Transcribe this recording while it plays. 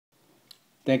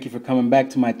Thank you for coming back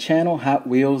to my channel, Hot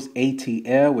Wheels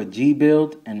ATL with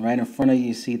G-Build. And right in front of you,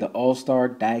 you see the All-Star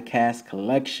Diecast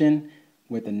collection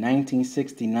with the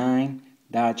 1969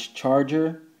 Dodge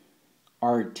Charger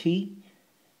RT.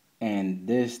 And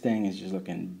this thing is just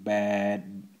looking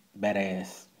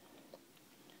badass.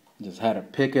 Just had to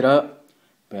pick it up,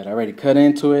 but I already cut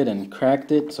into it and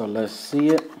cracked it, so let's see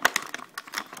it.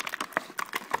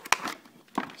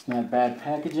 It's not bad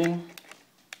packaging,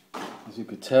 as you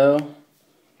could tell.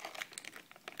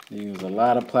 They use a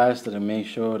lot of plastic to make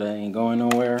sure that it ain't going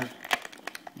nowhere.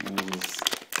 Let me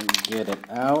just get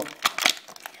it out.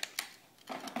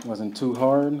 Wasn't too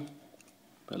hard,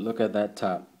 but look at that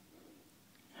top.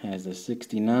 Has a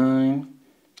 69.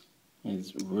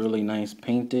 It's really nice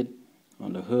painted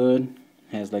on the hood.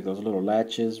 Has like those little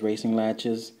latches, racing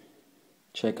latches.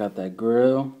 Check out that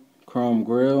grill, chrome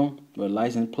grill with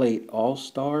license plate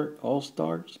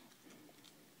Allstars.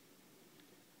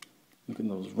 Look at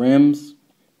those rims.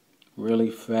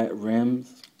 Really fat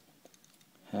rims.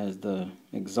 Has the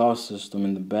exhaust system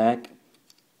in the back.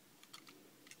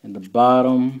 And the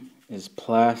bottom is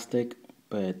plastic,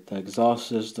 but the exhaust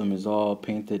system is all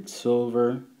painted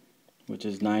silver, which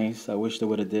is nice. I wish they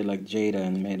would have did like Jada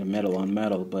and made a metal on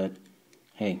metal, but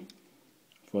hey,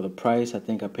 for the price, I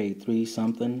think I paid $3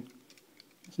 something.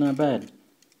 It's not bad.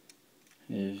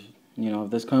 If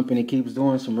this company keeps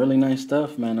doing some really nice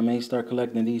stuff, man, I may start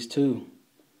collecting these too.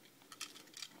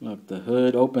 Look, the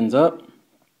hood opens up.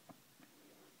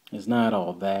 It's not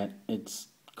all that. It's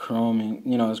chroming,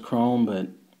 it's chrome, but,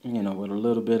 with a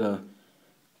little bit of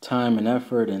time and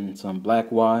effort and some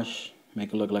black wash,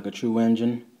 make it look like a true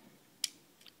engine.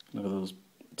 Look at those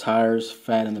tires,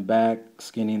 fat in the back,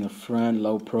 skinny in the front,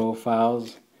 low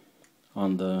profiles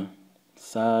on the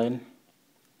side.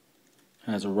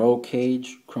 Has a roll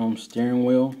cage, chrome steering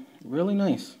wheel. Really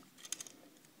nice.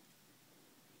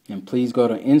 And please go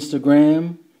to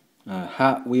Instagram,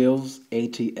 Hot Wheels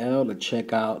ATL, to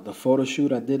check out the photo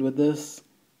shoot I did with this.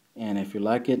 And if you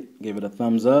like it, give it a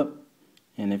thumbs up.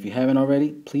 And if you haven't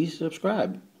already, please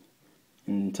subscribe.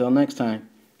 And until next time,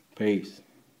 peace.